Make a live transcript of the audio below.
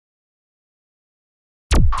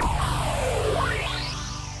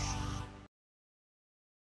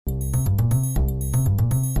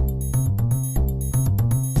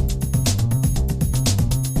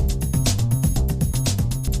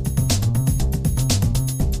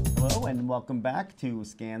welcome back to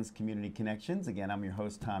Scan's Community Connections. Again, I'm your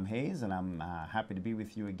host, Tom Hayes, and I'm happy to be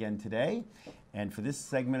with you again today. And for this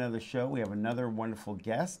segment of the show, we have another wonderful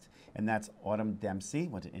guest, and that's Autumn Dempsey.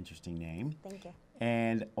 What an interesting name. Thank you.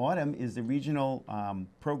 And Autumn is the Regional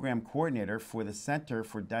Program Coordinator for the Center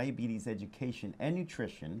for Diabetes Education and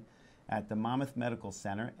Nutrition at the Monmouth Medical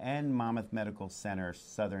Center and Monmouth Medical Center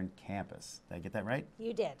Southern Campus. Did I get that right?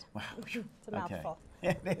 You did. Wow. It's a mouthful.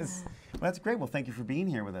 It is. Well, that's great. Well, thank you for being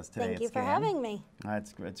here with us today. Thank you at for SCAN. having me.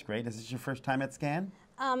 It's great. Is this your first time at SCAN?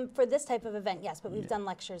 For this type of event, yes, but we've done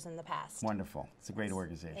lectures in the past. Wonderful. It's a great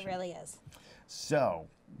organization. It really is. So,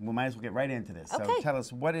 we might as well get right into this. Okay. So tell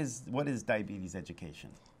us, what is diabetes education?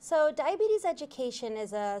 So diabetes education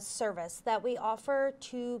is a service that we offer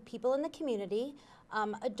to people in the community,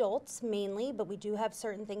 adults mainly, but we do have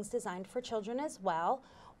certain things designed for children as well,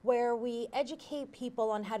 where we educate people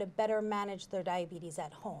on how to better manage their diabetes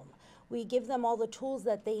at home. We give them all the tools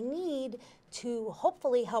that they need to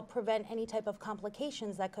hopefully help prevent any type of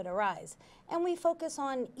complications that could arise. And we focus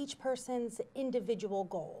on each person's individual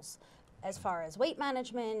goals as far as weight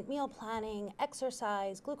management, meal planning,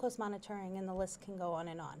 exercise, glucose monitoring, and the list can go on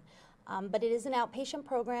and on. But it is an outpatient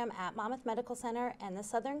program at Monmouth Medical Center and the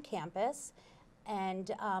Southern Campus. And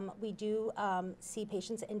we do see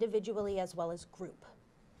patients individually as well as group.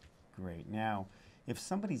 Great. Now, if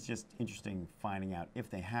somebody's just interested in finding out if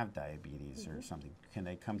they have diabetes or something, can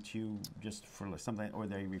they come to you just for something, or are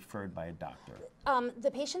they referred by a doctor? The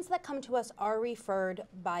patients that come to us are referred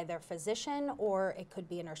by their physician, or it could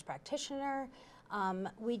be a nurse practitioner.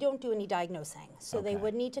 We don't do any diagnosing, so they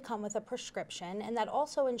would need to come with a prescription, and that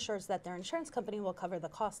also ensures that their insurance company will cover the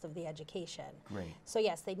cost of the education. Great. So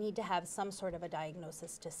yes, they need to have some sort of a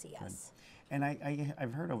diagnosis to see us. And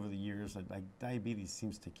I've heard over the years that diabetes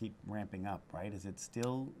seems to keep ramping up, right? Is it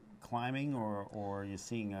still climbing, or are you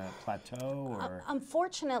seeing a plateau? Or?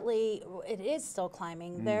 Unfortunately, it is still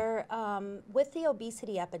climbing. There, with the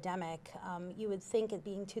obesity epidemic, you would think it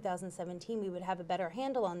being 2017 we would have a better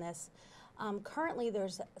handle on this. Currently,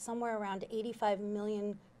 there's somewhere around 85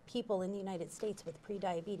 million people in the United States with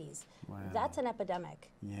prediabetes. Wow. That's an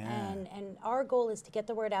epidemic. Yeah. And our goal is to get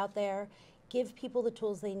the word out there, give people the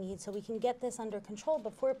tools they need so we can get this under control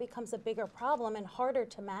before it becomes a bigger problem and harder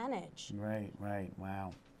to manage. Right, right,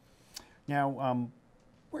 wow. Now,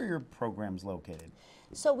 where are your programs located?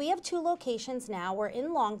 So we have 2 locations now. We're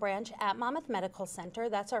in Long Branch at Monmouth Medical Center.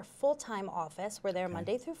 That's our full-time office. We're there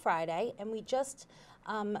Monday through Friday, and we just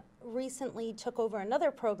recently took over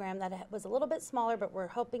another program that was a little bit smaller, but we're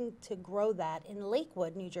hoping to grow that in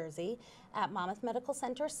Lakewood, New Jersey, at Monmouth Medical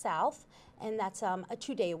Center South, and that's a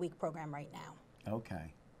 2-day-a-week program right now.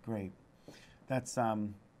 Okay, great. That's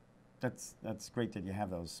great that you have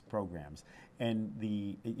those programs. And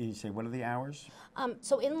you say, what are the hours?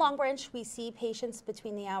 So in Long Branch, we see patients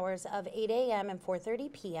between the hours of 8 a.m. and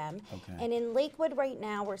 4:30 p.m. Okay. And in Lakewood right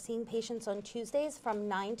now, we're seeing patients on Tuesdays from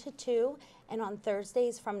 9 to 2 and on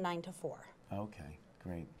Thursdays from 9 to 4. Okay,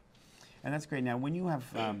 great. And that's great. Now, when you have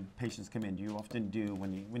patients come in, do you often do,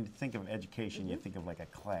 when you think of education, you think of like a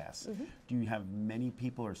class. Do you have many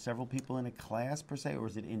people or several people in a class per se, or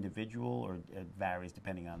is it individual, or it varies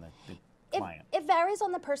depending on the client? It varies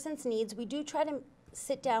on the person's needs. We do try to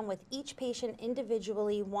sit down with each patient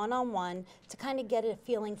individually, one-on-one, to kind of get a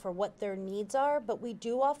feeling for what their needs are, but we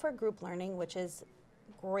do offer group learning, which is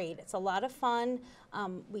great. It's a lot of fun.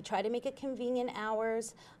 We try to make it convenient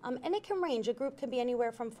hours, and it can range. A group can be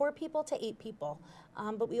anywhere from 4 people to 8 people,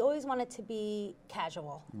 but we always want it to be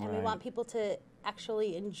casual, and we want people to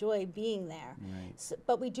actually enjoy being there. Right. So,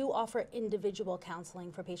 but we do offer individual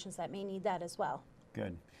counseling for patients that may need that as well.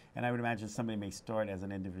 Good. And I would imagine somebody may start as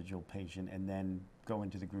an individual patient and then go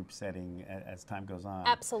into the group setting as time goes on.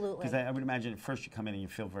 Absolutely. Because I would imagine at first you come in and you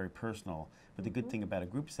feel very personal, but the good thing about a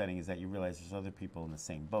group setting is that you realize there's other people in the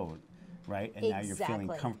same boat, right? And now you're feeling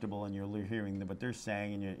comfortable and you're hearing what they're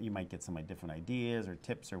saying, and you might get some different ideas or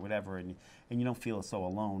tips or whatever, and you don't feel so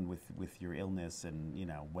alone with your illness and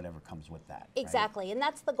whatever comes with that. Exactly, right? And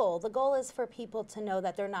that's the goal. The goal is for people to know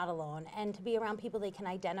that they're not alone and to be around people they can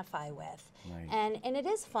identify with. Right. And it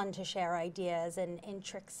is fun to share ideas and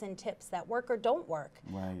tricks and tips that work or don't work.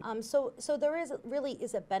 Right. So there really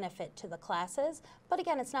is a benefit to the classes, but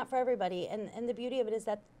again, it's not for everybody. And the beauty of it is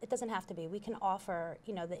that it doesn't have to be. We can offer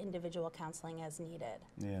the individual counseling as needed.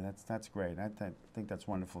 Yeah, that's great. I think that's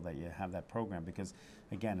wonderful that you have that program, because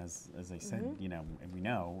again, as I said, and we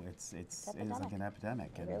know it is like an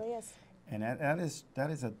epidemic. It really is. And that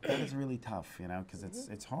is really tough, because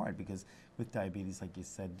it's hard, because with diabetes, like you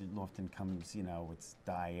said, it often comes, it's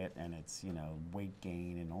diet and it's weight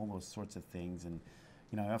gain and all those sorts of things. And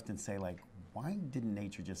I often say, like, why didn't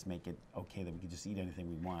nature just make it okay that we could just eat anything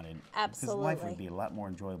we wanted? Absolutely. Because life would be a lot more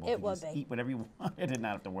enjoyable if you just eat whatever you wanted and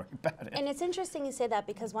not have to worry about it. And it's interesting you say that,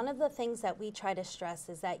 because one of the things that we try to stress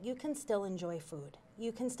is that you can still enjoy food.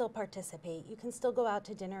 You can still participate. You can still go out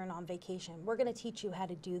to dinner and on vacation. We're going to teach you how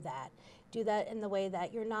to do that. Do that in the way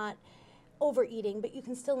that you're not overeating, but you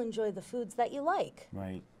can still enjoy the foods that you like.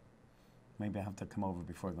 Right. Maybe I have to come over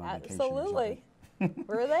before I go on vacation. Absolutely.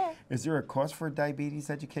 We're there. Is there a cost for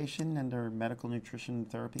diabetes education and or medical nutrition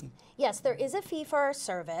therapy? Yes, there is a fee for our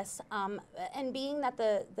service. And being that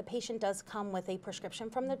the patient does come with a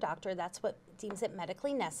prescription from the doctor, that's what deems it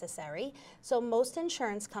medically necessary. So most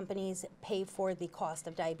insurance companies pay for the cost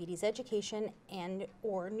of diabetes education and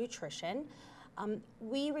or nutrition.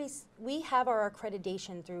 We have our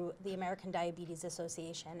accreditation through the American Diabetes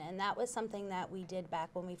Association, and that was something that we did back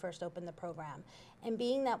when we first opened the program. And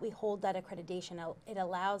being that we hold that accreditation, it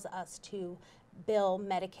allows us to bill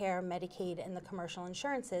Medicare, Medicaid, and the commercial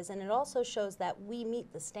insurances, and it also shows that we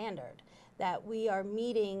meet the standard, that we are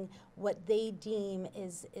meeting what they deem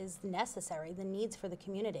is necessary, the needs for the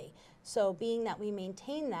community. So being that we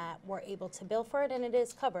maintain that, we're able to bill for it, and it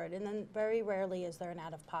is covered, and then very rarely is there an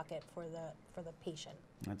out-of-pocket for the patient.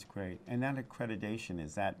 That's great. And that accreditation,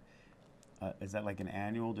 is that like an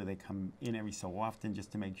annual? Do they come in every so often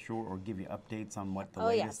just to make sure, or give you updates on what the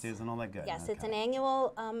latest is and all that good? Yes, okay. It's an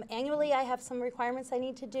annual. Annually, I have some requirements I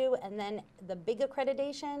need to do, and then the big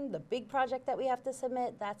accreditation, the big project that we have to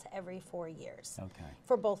submit, that's every 4 years. Okay.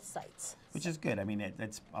 For both sites. Which is good. I mean,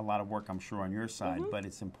 it's a lot of work, I'm sure, on your side, but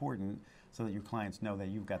it's important so that your clients know that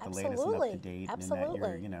you've got the latest and up to date, and that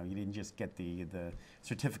you're, you didn't just get the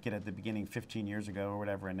certificate at the beginning 15 years ago or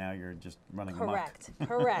whatever, and now you're just running amok.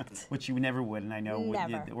 Correct. Which you never would, and I know with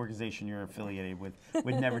the organization you're affiliated with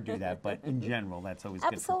would never do that, but in general, that's always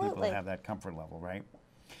good for people to have that comfort level, right?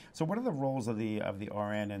 So what are the roles of the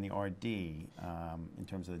RN and the RD in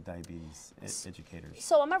terms of the diabetes educators?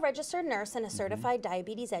 So I'm a registered nurse and a certified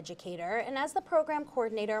diabetes educator, and as the program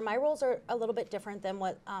coordinator, my roles are a little bit different than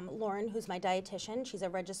what Lauren, who's my dietitian, she's a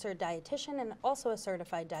registered dietitian and also a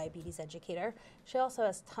certified diabetes educator. She also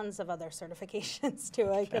has tons of other certifications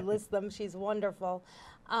too. I could list them. She's wonderful.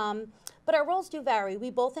 But our roles do vary.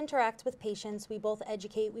 We both interact with patients, we both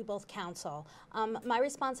educate, we both counsel. My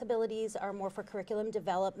responsibilities are more for curriculum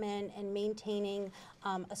development and maintaining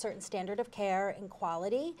a certain standard of care and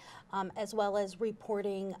quality, as well as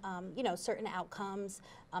reporting certain outcomes,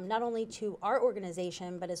 not only to our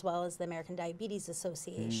organization, but as well as the American Diabetes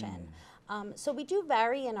Association. So we do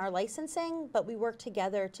vary in our licensing, but we work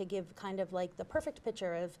together to give kind of like the perfect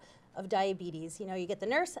picture of diabetes. You know, you get the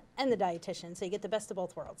nurse and the dietitian, so you get the best of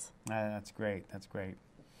both worlds. That's great. That's great.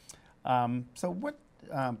 So what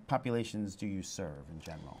populations do you serve in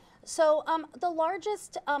general? So the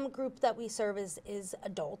largest group that we serve is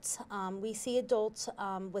adults. We see adults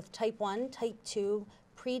with type 1, type 2,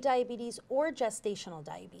 pre-diabetes, or gestational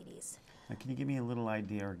diabetes. Now, can you give me a little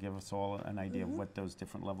idea, or give us all an idea of what those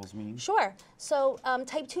different levels mean? Sure. So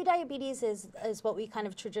type 2 diabetes is what we kind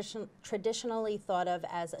of traditionally thought of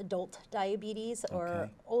as adult diabetes, or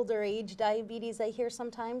older age diabetes, I hear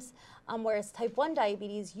sometimes. Whereas type 1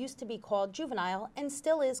 diabetes used to be called juvenile and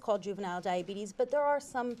still is called juvenile diabetes, but there are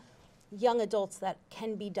some young adults that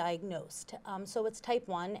can be diagnosed. So it's type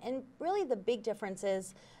 1, and really the big difference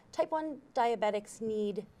is type 1 diabetics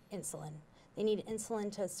need insulin. They need insulin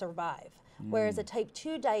to survive. Whereas a type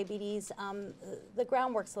 2 diabetes, the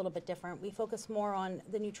groundwork's a little bit different. We focus more on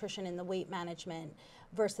the nutrition and the weight management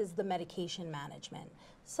versus the medication management.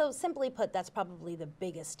 So simply put, that's probably the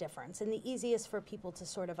biggest difference and the easiest for people to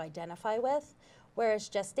sort of identify with. Whereas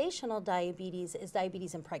gestational diabetes is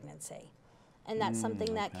diabetes in pregnancy. And that's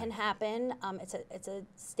something that can happen. It's a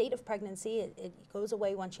state of pregnancy. It goes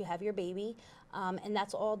away once you have your baby. And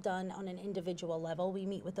that's all done on an individual level. We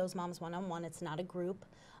meet with those moms one-on-one. It's not a group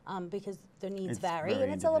because their needs vary.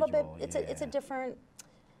 And it's a little bit, it's a different,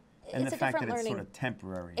 and it's the a fact different that learning. It's sort of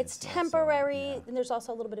temporary. It's temporary, and there's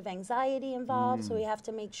also a little bit of anxiety involved, so we have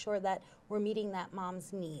to make sure that we're meeting that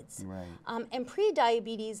mom's needs. Right. And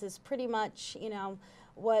pre-diabetes is pretty much,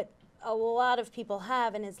 what a lot of people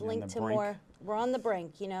have, and is linked to more, we're on the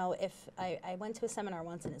brink. If I went to a seminar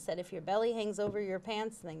once and it said if your belly hangs over your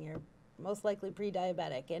pants, then you're most likely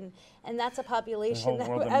pre-diabetic, and that's a population that,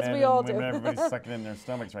 as we all do. Everybody's sucking in their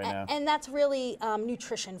stomachs right now. And that's really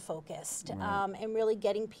nutrition focused, and really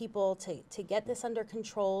getting people to get this under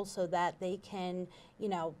control so that they can,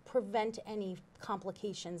 prevent any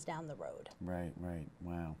complications down the road. Right.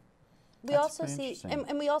 Wow. We also see,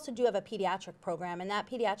 and we also do have a pediatric program, and that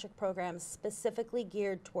pediatric program is specifically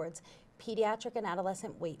geared towards pediatric and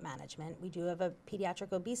adolescent weight management. We do have a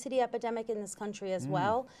pediatric obesity epidemic in this country as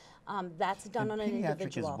well. That's done on an individual.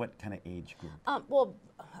 Pediatric is what kind of age group? Well,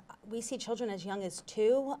 we see children as young as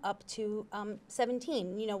 2 up to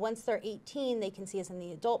 17. You know, once they're 18, they can see us in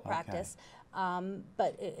the adult practice.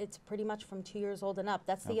 But it's pretty much from 2 years old and up.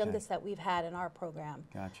 That's the youngest that we've had in our program.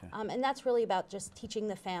 Gotcha. And that's really about just teaching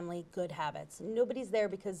the family good habits. Nobody's there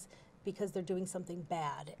because they're doing something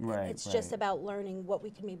bad. It's just about learning what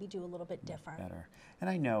we can maybe do a little bit different. Better. And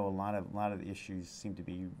I know a lot of the issues seem to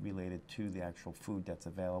be related to the actual food that's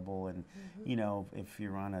available. And you know, if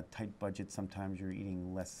you're on a tight budget, sometimes you're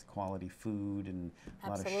eating less quality food and a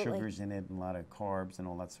lot of sugars in it and a lot of carbs and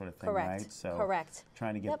all that sort of thing, right? So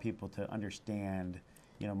trying to get people to understand,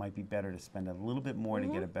 you know, might be better to spend a little bit more to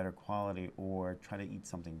get a better quality, or try to eat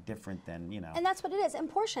something different than, you know. And that's what it is, and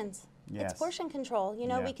portions. It's portion control. You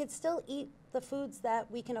know, we could still eat the foods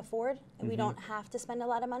that we can afford, and we don't have to spend a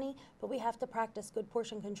lot of money, but we have to practice good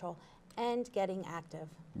portion control and getting active.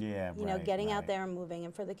 You know, getting out there and moving,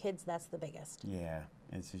 and for the kids, that's the biggest.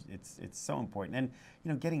 It's so important. And,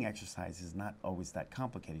 you know, getting exercise is not always that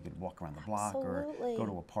complicated. You could walk around the block or go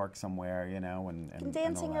to a park somewhere, you know, and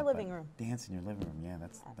dance in your living room. Dance in your living room,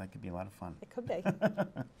 that could be a lot of fun. It could be.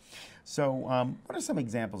 So what are some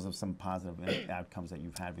examples of some positive outcomes that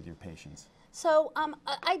you've had with your patients? So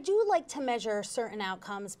I do like to measure certain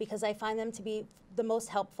outcomes because I find them to be the most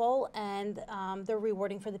helpful, and they're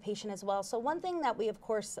rewarding for the patient as well. So one thing that we, of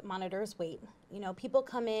course, monitor is weight. You know, people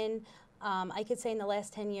come in, I could say in the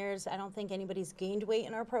last 10 years, I don't think anybody's gained weight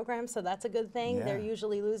in our program, so that's a good thing. They're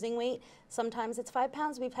usually losing weight. Sometimes it's 5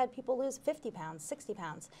 pounds. We've had people lose 50 pounds, 60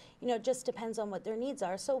 pounds. You know, it just depends on what their needs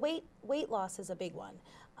are. So weight loss is a big one.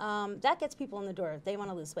 That gets people in the door. They want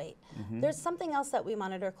to lose weight. There's something else that we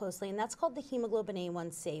monitor closely, and that's called the hemoglobin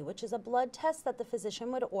A1C, which is a blood test that the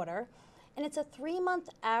physician would order. And it's a 3-month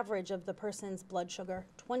average of the person's blood sugar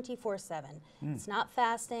 24/7. It's not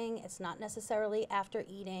fasting. It's not necessarily after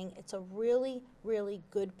eating. It's a really, really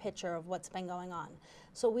good picture of what's been going on.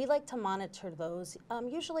 So we like to monitor those.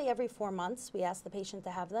 Usually every 4 months, we ask the patient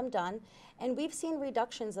to have them done. And we've seen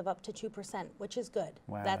reductions of up to 2%, which is good.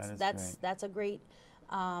 Wow, that's a great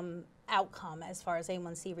outcome as far as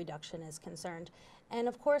A1C reduction is concerned. And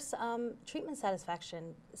of course, treatment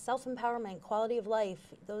satisfaction, self-empowerment, quality of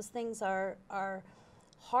life, those things are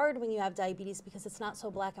hard when you have diabetes because it's not so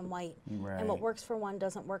black and white. And what works for one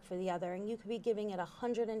doesn't work for the other. And you could be giving it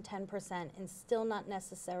 110% and still not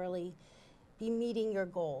necessarily be meeting your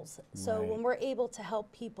goals. So when we're able to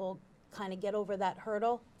help people kind of get over that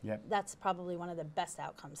hurdle, that's probably one of the best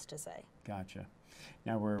outcomes to say. Gotcha.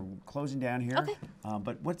 Now we're closing down here,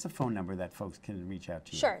 but what's a phone number that folks can reach out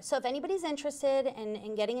to you? Sure. So if anybody's interested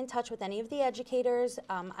in getting in touch with any of the educators,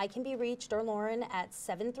 I can be reached, or Lauren, at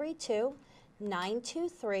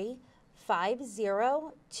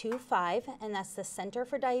 732-923-5025, and that's the Center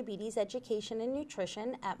for Diabetes Education and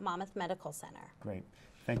Nutrition at Monmouth Medical Center. Great.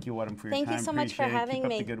 Thank you, Autumn, for your time. Thank you so much for having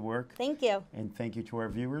me. Keep up the good work. Thank you. And thank you to our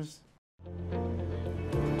viewers.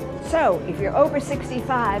 So, if you're over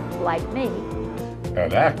 65, like me,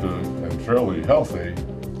 and active and fairly healthy,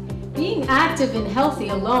 being active and healthy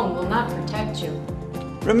alone will not protect you.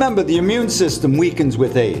 Remember, the immune system weakens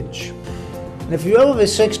with age. And if you're over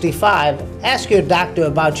 65, ask your doctor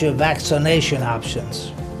about your vaccination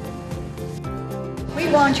options. We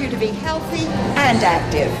want you to be healthy and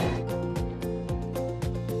active.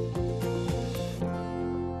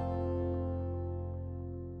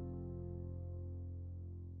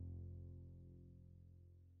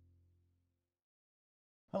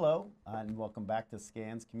 Hello, and welcome back to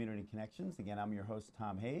SCAN's Community Connections. Again, I'm your host,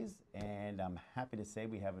 Tom Hayes, and I'm happy to say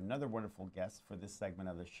we have another wonderful guest for this segment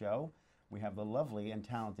of the show. We have the lovely and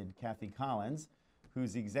talented Kathy Collins,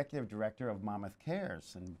 who's the Executive Director of Monmouth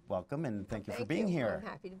Cares. And welcome, and thank you for being here. I'm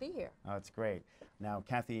happy to be here. Oh, it's great. Now,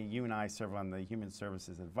 Kathy, you and I serve on the Human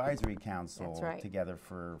Services Advisory Council together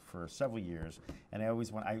for several years. And I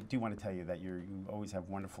do want to tell you that you always have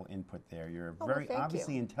wonderful input there. You're a very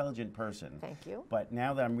obviously intelligent person. Thank you. But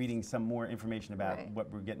now that I'm reading some more information about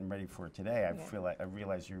what we're getting ready for today, I feel like I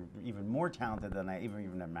realize you're even more talented than I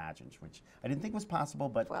even imagined, which I didn't think was possible,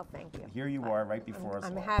 but well, thank you. Here you are right before us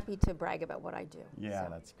all. I'm happy to brag about what I do. Yeah,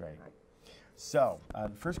 that's great. So,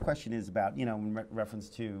 the first question is about, in reference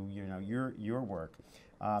to, your work.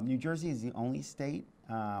 New Jersey is the only state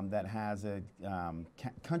that has a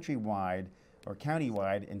countrywide or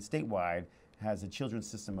countywide and statewide has a children's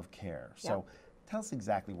system of care. So, tell us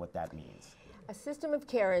exactly what that means. A system of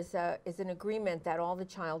care is an agreement that all the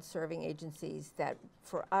child serving agencies that,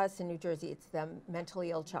 for us in New Jersey, it's the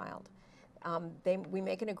mentally ill child. we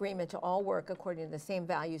make an agreement to all work according to the same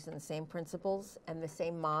values and the same principles and the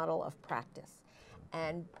same model of practice.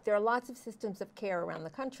 And there are lots of systems of care around the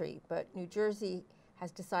country, but New Jersey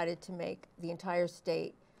has decided to make the entire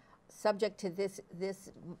state subject to this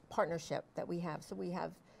partnership that we have. So we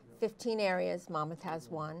have 15 areas, Monmouth has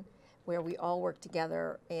one, where we all work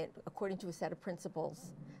together according to a set of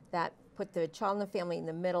principles that put the child and the family in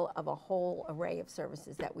the middle of a whole array of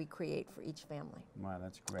services that we create for each family. Wow,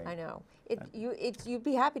 that's great. I know. You'd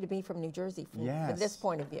be happy to be from New Jersey from this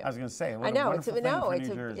point of view. I was going to say, I know.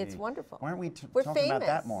 Jersey. It's wonderful. Why aren't we we're talking famous. about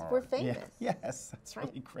that more? We're famous. Yeah. Yes, that's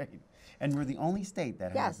really great. And we're the only state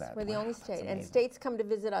that has that. Yes, we're the only state. And amazing. states come to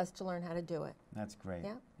visit us to learn how to do it. That's great.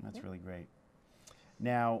 Yeah. That's really great.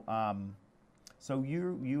 Now, so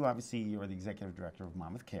you obviously you're the executive director of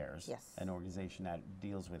Monmouth Cares, yes, an organization that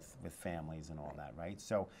deals with families and all that, right?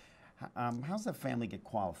 So, how's the family get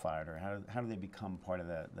qualified, or how do they become part of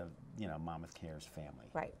the Monmouth Cares family?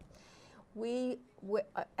 Right.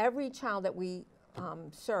 Every child that we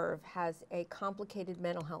serve has a complicated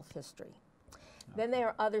mental health history. Then there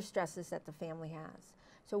are other stresses that the family has.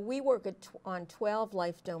 So we work on 12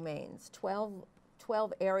 life domains,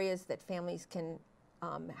 12 areas that families can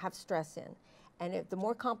have stress in. And the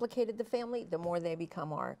more complicated the family, the more they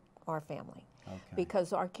become our family. Okay.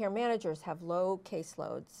 Because our care managers have low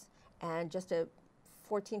caseloads and just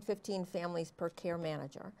 14, 15 families per care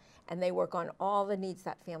manager. And they work on all the needs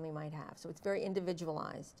that family might have. So it's very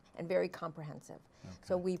individualized and very comprehensive. Okay.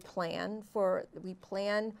 So we plan for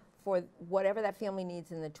whatever that family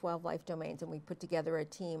needs in the 12 life domains, and we put together a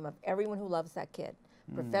team of everyone who loves that kid,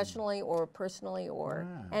 professionally or personally or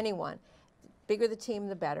anyone. Bigger the team,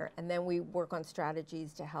 the better. And then we work on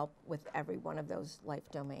strategies to help with every one of those life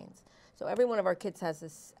domains. So every one of our kids has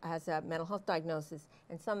a mental health diagnosis,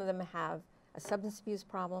 and some of them have a substance abuse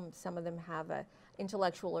problem, some of them have a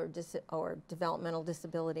intellectual or developmental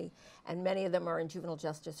disability, and many of them are in juvenile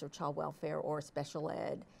justice or child welfare or special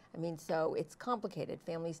ed. I mean, so it's complicated.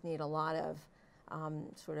 Families need a lot of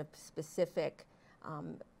sort of specific,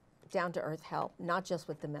 down-to-earth help, not just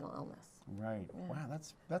with the mental illness. Right. Yeah. Wow,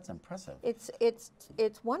 that's impressive. It's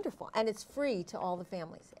wonderful, and it's free to all the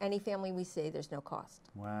families. Any family we see, there's no cost.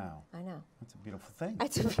 Wow. I know. That's a beautiful thing.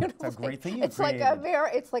 It's a beautiful It's a great thing. It's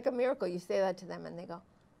like a miracle. You say that to them, and they go,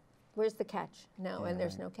 "Where's the catch?" No, and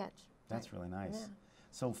there's no catch. That's really nice. Yeah.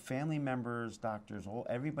 So family members, doctors,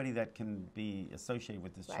 everybody that can be associated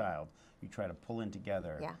with this child, you try to pull in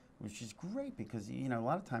together, which is great because, a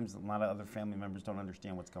lot of times a lot of other family members don't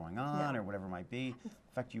understand what's going on or whatever it might be. The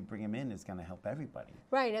fact you bring them in is going to help everybody.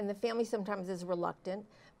 Right, and the family sometimes is reluctant,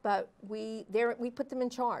 but we put them in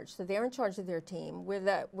charge. So they're in charge of their team. We're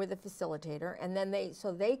the facilitator, and then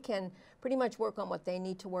they can pretty much work on what they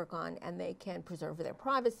need to work on, and they can preserve their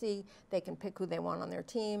privacy. They can pick who they want on their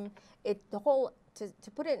team.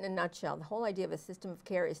 To put it in a nutshell, the whole idea of a system of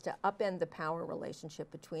care is to upend the power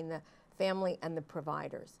relationship between the family and the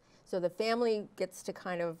providers. So the family gets to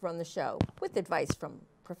kind of run the show with advice from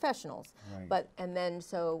professionals, and then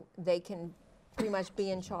so they can pretty much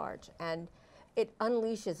be in charge, and it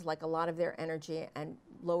unleashes like a lot of their energy and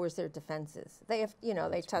lowers their defenses. They have,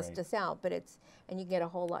 they test us out, but and you get a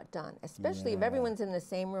whole lot done, especially if everyone's in the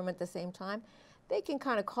same room at the same time. They can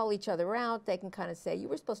kind of call each other out. They can kind of say, you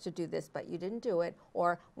were supposed to do this, but you didn't do it.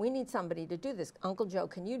 Or we need somebody to do this. Uncle Joe,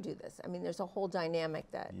 can you do this? I mean, there's a whole dynamic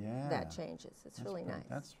that changes. That's really nice.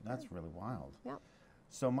 That's really wild. Yep.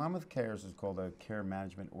 So Monmouth Cares is called a care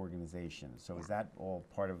management organization. So is that all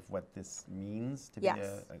part of what this means to be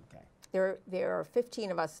okay. There are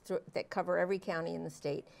 15 of us that cover every county in the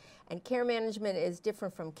state. And care management is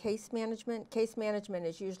different from case management. Case management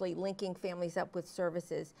is usually linking families up with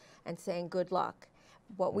services and saying good luck.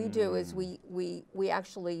 What we do is we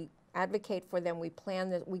actually advocate for them. We plan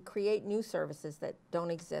that we create new services that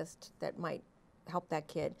don't exist that might help that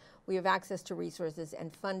kid. We have access to resources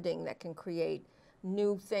and funding that can create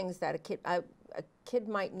new things that a kid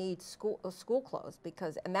might need school clothes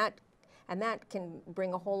and that can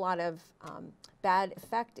bring a whole lot of bad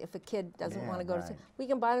effect if a kid doesn't want to go to school. We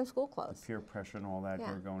can buy them school clothes. The peer pressure and all that,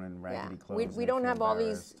 they're going in raggedy clothes. We don't have all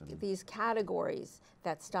these categories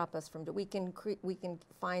that stop us from. We can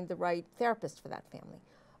find the right therapist for that family,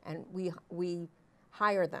 and we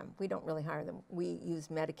hire them. We don't really hire them. We use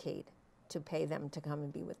Medicaid to pay them to come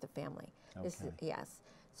and be with the family. Okay.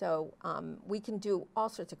 So we can do all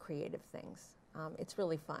sorts of creative things. It's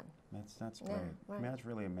really fun. That's great. I mean, that's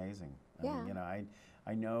really amazing. Yeah.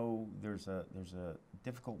 I know there's a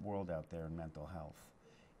difficult world out there in mental health,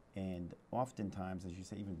 and oftentimes, as you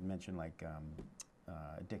say, even mentioned like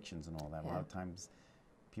addictions and all that. A lot of times,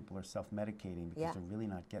 people are self-medicating because they're really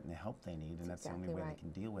not getting the help they need, and that's the only way they can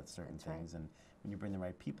deal with certain things. And when you bring the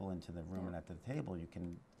right people into the room and at the table, you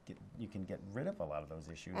can get rid of a lot of those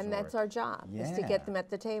issues. And that's our job, is to get them at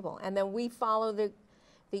the table. And then we follow the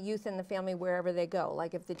youth and the family wherever they go.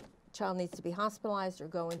 Like if the child needs to be hospitalized or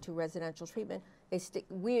go into residential treatment,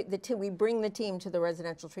 we bring the team to the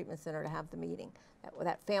residential treatment center to have the meeting.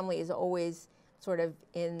 That family is always sort of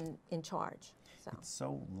in charge. So. It's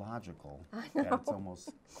so logical that it's almost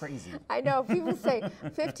crazy. I know. People say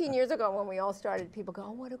 15 years ago when we all started, people go,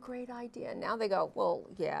 "Oh, what a great idea." And now they go, "Well,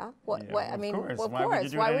 yeah. I mean, of course. Why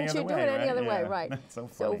wouldn't you do it any other way?" Right. That's so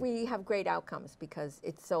funny. So we have great outcomes because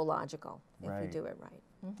it's so logical if we do it right.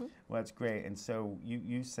 Mm-hmm. Well, that's great. And so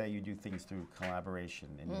you say you do things through collaboration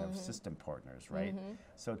and you have system partners, right?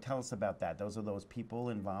 So tell us about that. Those are those people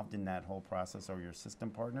involved in that whole process, or your system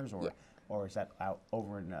partners, or is that out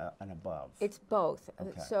over and above? It's both.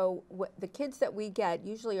 Okay. So the kids that we get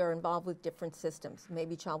usually are involved with different systems,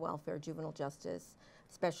 maybe child welfare, juvenile justice,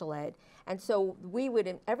 special ed. And so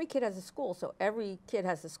every kid has a school, so every kid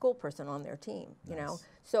has a school person on their team, you know.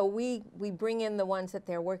 So we bring in the ones that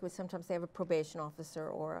they're working with. Sometimes they have a probation officer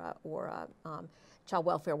or a child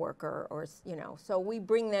welfare worker, or, you know. So we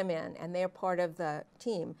bring them in, and they're part of the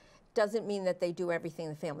team. Doesn't mean that they do everything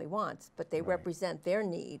the family wants, but they represent their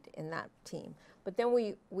need in that team. But then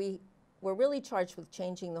we're really charged with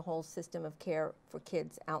changing the whole system of care for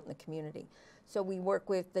kids out in the community. So we work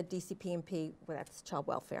with the DCP&P, well, that's child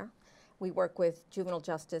welfare. We work with juvenile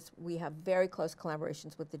justice. We have very close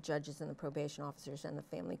collaborations with the judges and the probation officers and the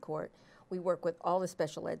family court. We work with all the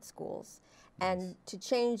special ed schools. And to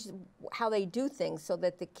change how they do things so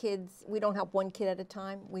that the kids, we don't help one kid at a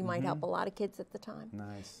time. We might help a lot of kids at the time.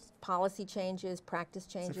 Nice. Policy changes, practice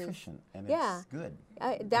changes. It's efficient and it's good.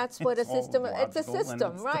 That's what a system, it's a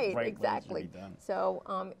system, it's right, the right exactly. way it should be done.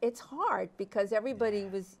 So it's hard because everybody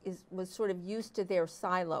was sort of used to their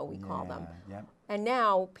silo, we call them. Yep. And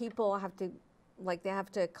now people have to,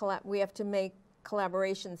 we have to make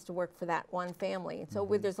collaborations to work for that one family. And so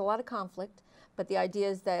there's a lot of conflict, but the idea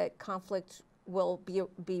is that conflict will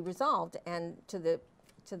be resolved and to the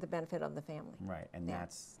benefit of the family. Right, and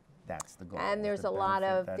that's the goal. And there's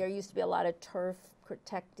there used to be a lot of turf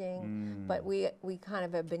protecting, but we kind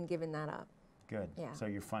of have been giving that up. Good. Yeah. So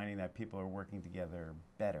you're finding that people are working together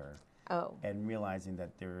better. Oh. And realizing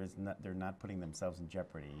that they're not putting themselves in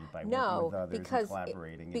jeopardy by working with others and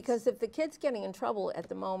collaborating. Because if the kid's getting in trouble at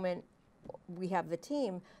the moment, we have the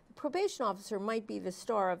team. The probation officer might be the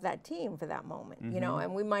star of that team for that moment, you know,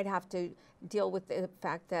 and we might have to deal with the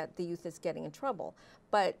fact that the youth is getting in trouble.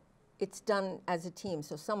 But it's done as a team,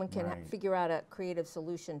 so someone can figure out a creative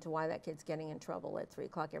solution to why that kid's getting in trouble at 3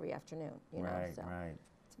 o'clock every afternoon. You know, so.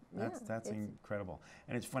 That's incredible.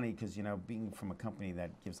 And it's funny because, you know, being from a company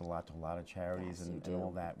that gives a lot to a lot of charities and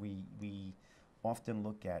all that, we often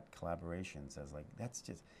look at collaborations as like,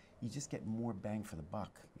 you just get more bang for the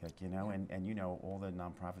buck, like, you know, and you know, all the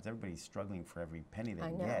nonprofits, everybody's struggling for every penny they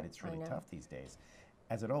can get. It's really tough these days,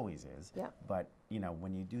 as it always is. Yeah. But, you know,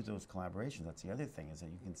 when you do those collaborations, that's the other thing, is that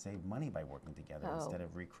you can save money by working together instead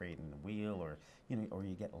of recreating the wheel, or, you know, or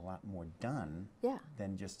you get a lot more done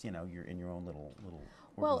than just, you know, you're in your own little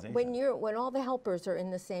organization. Well, when all the helpers are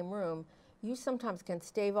in the same room, you sometimes can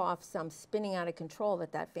stave off some spinning out of control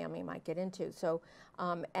that family might get into. So,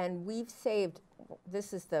 and we've saved,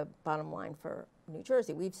 this is the bottom line for New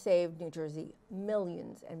Jersey, we've saved New Jersey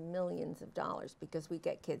millions and millions of dollars because we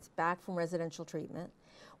get kids back from residential treatment.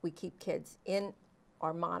 We keep kids in,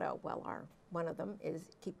 our motto, one of them is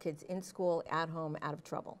keep kids in school, at home, out of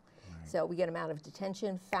trouble. Right. So we get them out of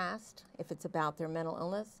detention fast if it's about their mental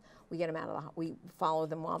illness. We get them out we follow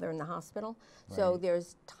them while they're in the hospital. Right. So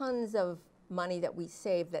there's tons of money that we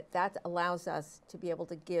save that allows us to be able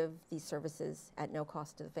to give these services at no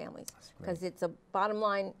cost to the families. Because it's a bottom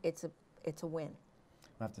line, it's a win.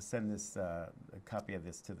 We'll have to send this a copy of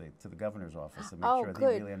this to the governor's office and make sure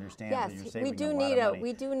they really understand that you're saving a lot of money.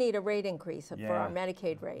 We do need a rate increase for our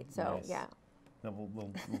Medicaid rate. So No,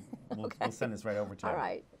 we'll send this right over to you. All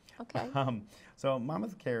right. Okay. So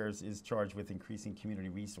Monmouth Cares is charged with increasing community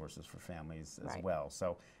resources for families as well.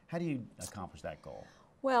 So how do you accomplish that goal?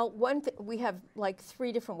 Well, we have like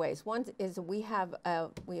 3 different ways. One is we have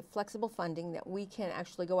flexible funding that we can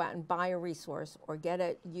actually go out and buy a resource or get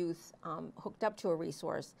a youth hooked up to a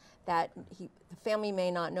resource that the family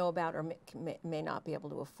may not know about or may not be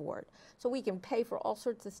able to afford. So we can pay for all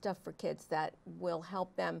sorts of stuff for kids that will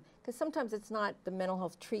help them, because sometimes it's not the mental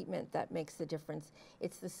health treatment that makes the difference.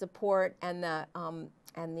 It's the support and the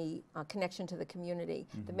connection to the community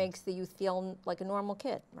that makes the youth feel like a normal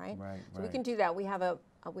kid, right? So we can do that. We have a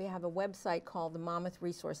website called the Monmouth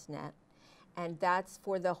Resource Net, And that's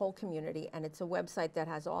for the whole community, and it's a website that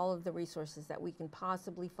has all of the resources that we can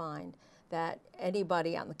possibly find that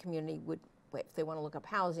anybody out in the community would, if they want to look up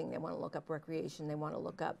housing, they want to look up recreation, they want to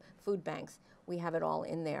look up food banks, we have it all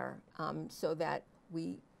in there so that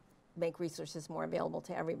we make resources more available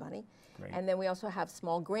to everybody. Great. And then we also have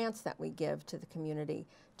small grants that we give to the community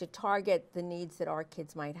to target the needs that our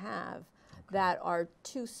kids might have that are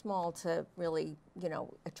too small to really,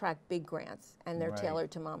 attract big grants, and they're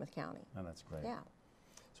tailored to Monmouth County. Oh, that's great. Yeah.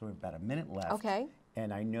 So we have about a minute left. Okay.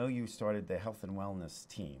 And I know you started the health and wellness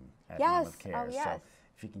team at Yes. Monmouth Care. Oh, yes. So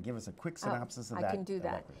if you can give us a quick synopsis of that. I can do that.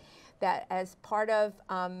 that'd be great. That as part of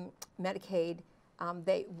Medicaid,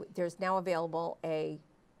 there's now available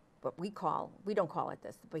what we don't call it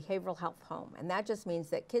this, the behavioral health home. And that just means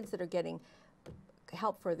that kids that are getting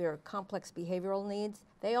help for their complex behavioral needs,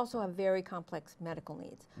 they also have very complex medical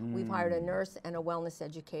needs. We've hired a nurse and a wellness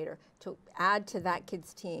educator to add to that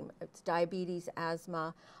kid's team. It's diabetes,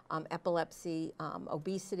 asthma, epilepsy,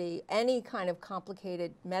 obesity, any kind of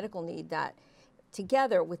complicated medical need that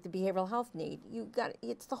together with the behavioral health need,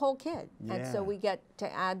 it's the whole kid. Yeah. And so we get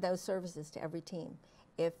to add those services to every team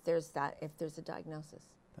if there's a diagnosis.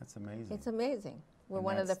 That's amazing. It's amazing. We're And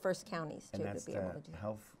one of the that's- first counties too And that's to be able to the do.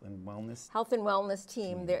 health and wellness. Health and wellness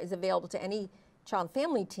team there is available to any child and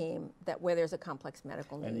family team where there's a complex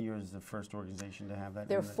medical need. And yours is the first organization to have that?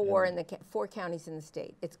 There are four counties in the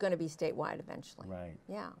state. It's going to be statewide eventually. Right.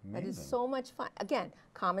 Yeah. That is Amazing. so much fun. Again,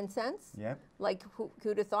 common sense. Yep. Like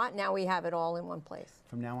who'd have thought? Now we have it all in one place.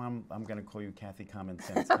 From now on, I'm going to call you Kathy Common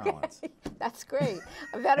Sense Collins. That's great.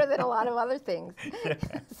 Better than a lot of other things.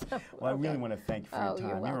 Well, I really want to thank you for your Oh, time. you're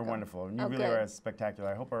You were welcome. wonderful. And you Oh, really good. are spectacular.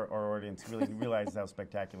 I hope our audience really realizes how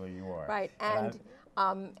spectacular you are. Right, But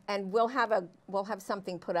and we'll have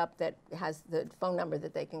something put up that has the phone number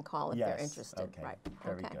that they can call if they're yes, interested. Okay. Right.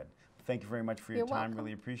 Very Okay. good. Thank you very much for your You're time. welcome.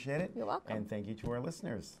 Really appreciate it. You're welcome. And thank you to our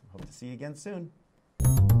listeners. Hope to see you again soon.